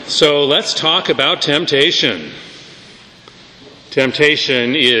So let's talk about temptation.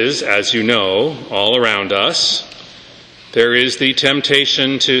 Temptation is, as you know, all around us. There is the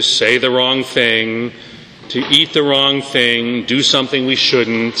temptation to say the wrong thing, to eat the wrong thing, do something we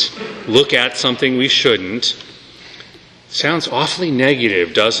shouldn't, look at something we shouldn't. Sounds awfully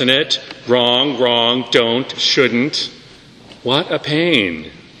negative, doesn't it? Wrong, don't, shouldn't. What a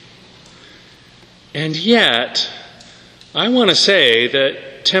pain. And yet, I want to say that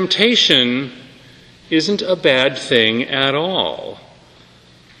temptation isn't a bad thing at all.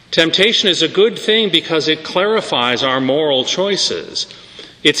 Temptation is a good thing because it clarifies our moral choices.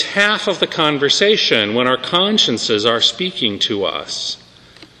 It's half of the conversation when our consciences are speaking to us.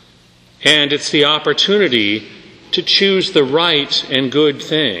 And it's the opportunity to choose the right and good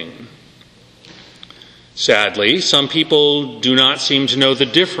thing. Sadly, some people do not seem to know the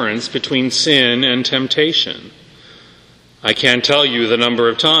difference between sin and temptation. I can't tell you the number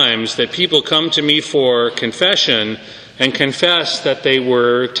of times that people come to me for confession and confess that they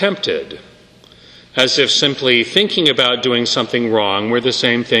were tempted, as if simply thinking about doing something wrong were the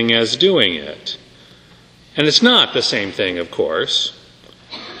same thing as doing it. And it's not the same thing, of course.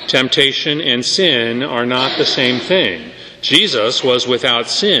 Temptation and sin are not the same thing. Jesus was without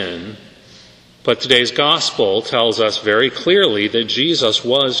sin, but today's gospel tells us very clearly that Jesus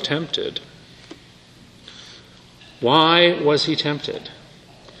was tempted. Why was he tempted?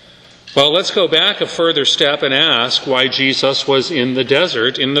 Well, let's go back a further step and ask why Jesus was in the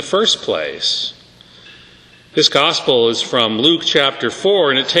desert in the first place. This gospel is from Luke chapter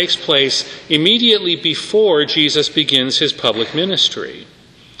 4, and it takes place immediately before Jesus begins his public ministry.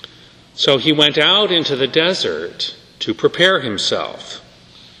 So he went out into the desert to prepare himself.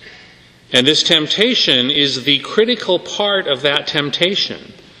 And this temptation is the critical part of that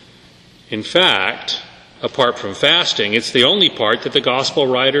temptation. In fact, apart from fasting, it's the only part that the gospel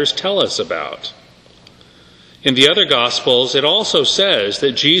writers tell us about. In the other gospels, it also says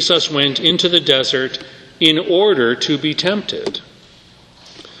that Jesus went into the desert in order to be tempted.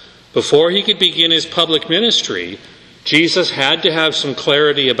 Before he could begin his public ministry, Jesus had to have some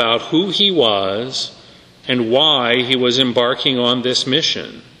clarity about who he was and why he was embarking on this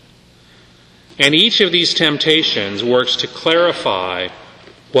mission. And each of these temptations works to clarify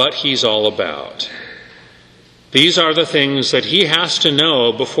what he's all about. These are the things that he has to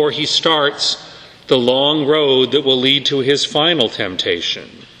know before he starts the long road that will lead to his final temptation,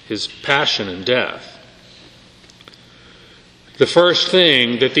 his passion and death. The first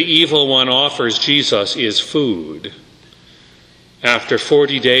thing that the evil one offers Jesus is food. After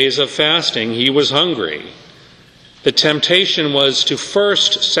 40 days of fasting, he was hungry. The temptation was to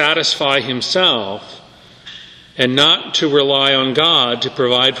first satisfy himself and not to rely on God to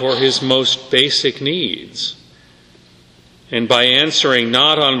provide for his most basic needs. And by answering,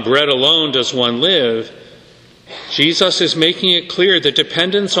 "Not on bread alone does one live," Jesus is making it clear that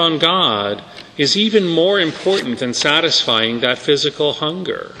dependence on God is even more important than satisfying that physical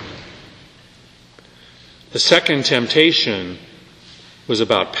hunger. The second temptation was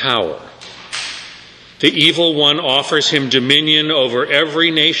about power. The evil one offers him dominion over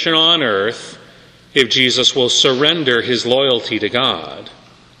every nation on earth if Jesus will surrender his loyalty to God.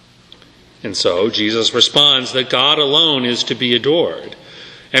 And so Jesus responds that God alone is to be adored.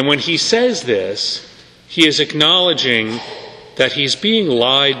 And when he says this, he is acknowledging that he's being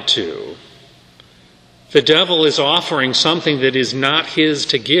lied to. The devil is offering something that is not his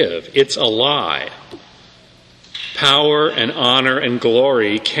to give. It's a lie. Power and honor and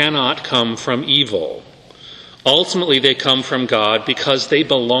glory cannot come from evil. Ultimately, they come from God because they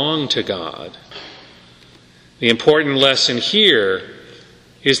belong to God. The important lesson here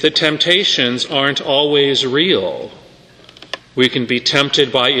is that temptations aren't always real. We can be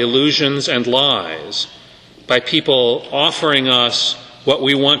tempted by illusions and lies, by people offering us what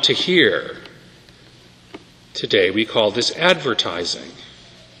we want to hear. Today we call this advertising.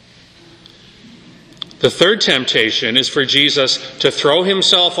 The third temptation is for Jesus to throw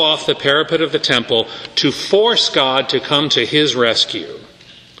himself off the parapet of the temple to force God to come to his rescue.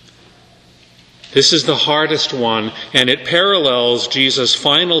 This is the hardest one, and it parallels Jesus'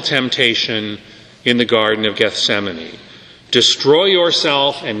 final temptation in the Garden of Gethsemane. Destroy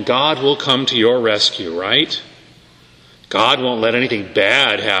yourself and God will come to your rescue, right? God won't let anything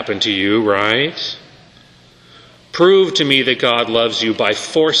bad happen to you, right? Prove to me that God loves you by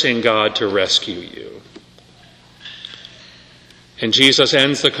forcing God to rescue you. And Jesus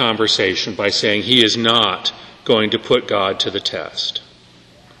ends the conversation by saying he is not going to put God to the test.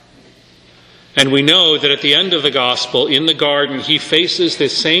 And we know that at the end of the gospel, in the garden, he faces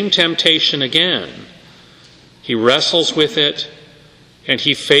this same temptation again. He wrestles with it, and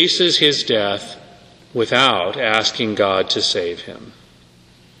he faces his death without asking God to save him.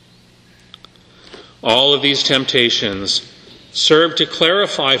 All of these temptations served to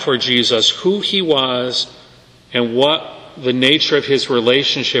clarify for Jesus who he was and what the nature of his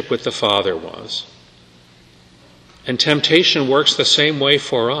relationship with the Father was. And temptation works the same way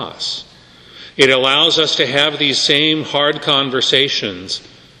for us. It allows us to have these same hard conversations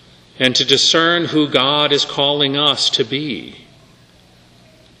and to discern who God is calling us to be.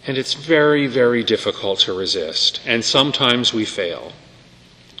 And it's very, very difficult to resist, and sometimes we fail.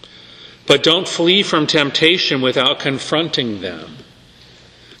 But don't flee from temptation without confronting them.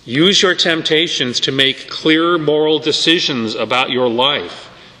 Use your temptations to make clear moral decisions about your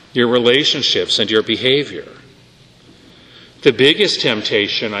life, your relationships, and your behavior. The biggest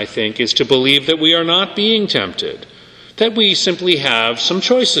temptation, I think, is to believe that we are not being tempted, that we simply have some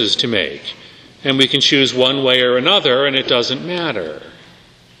choices to make, and we can choose one way or another, and it doesn't matter.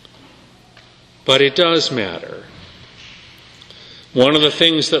 But it does matter. One of the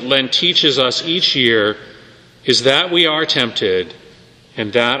things that Lent teaches us each year is that we are tempted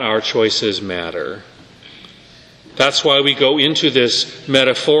and that our choices matter. That's why we go into this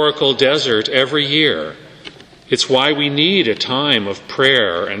metaphorical desert every year. It's why we need a time of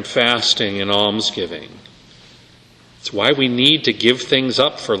prayer and fasting and almsgiving. It's why we need to give things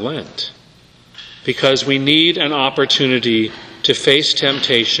up for Lent, because we need an opportunity to face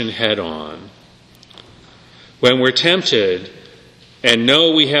temptation head on. When we're tempted and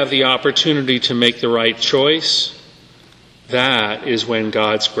know we have the opportunity to make the right choice, that is when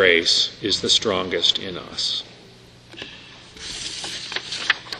God's grace is the strongest in us.